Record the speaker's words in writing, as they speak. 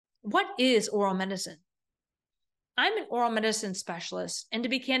What is oral medicine? I'm an oral medicine specialist, and to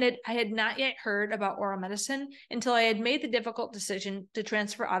be candid, I had not yet heard about oral medicine until I had made the difficult decision to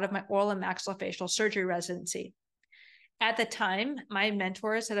transfer out of my oral and maxillofacial surgery residency. At the time, my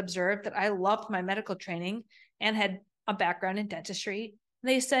mentors had observed that I loved my medical training and had a background in dentistry.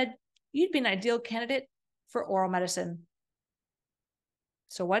 They said, you'd be an ideal candidate for oral medicine.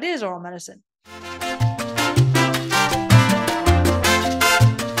 So what is oral medicine?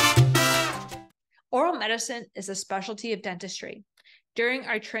 Oral medicine is a specialty of dentistry. During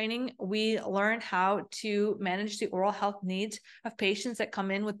our training, we learn how to manage the oral health needs of patients that come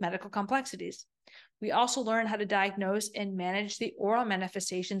in with medical complexities. We also learn how to diagnose and manage the oral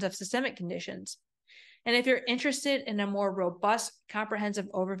manifestations of systemic conditions. And if you're interested in a more robust, comprehensive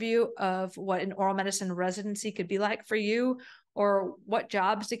overview of what an oral medicine residency could be like for you, or what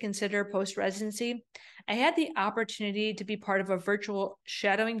jobs to consider post-residency, I had the opportunity to be part of a virtual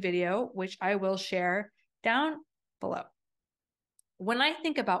shadowing video, which I will share down below. When I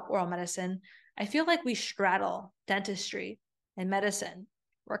think about oral medicine, I feel like we straddle dentistry and medicine.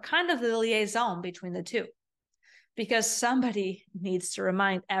 We're kind of the liaison between the two, because somebody needs to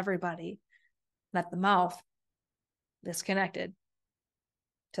remind everybody that the mouth is connected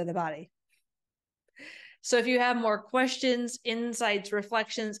to the body. So if you have more questions, insights,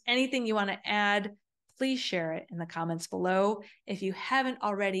 reflections, anything you want to add, please share it in the comments below. If you haven't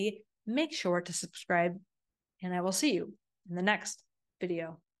already, make sure to subscribe, and I will see you in the next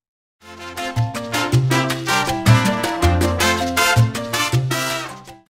video.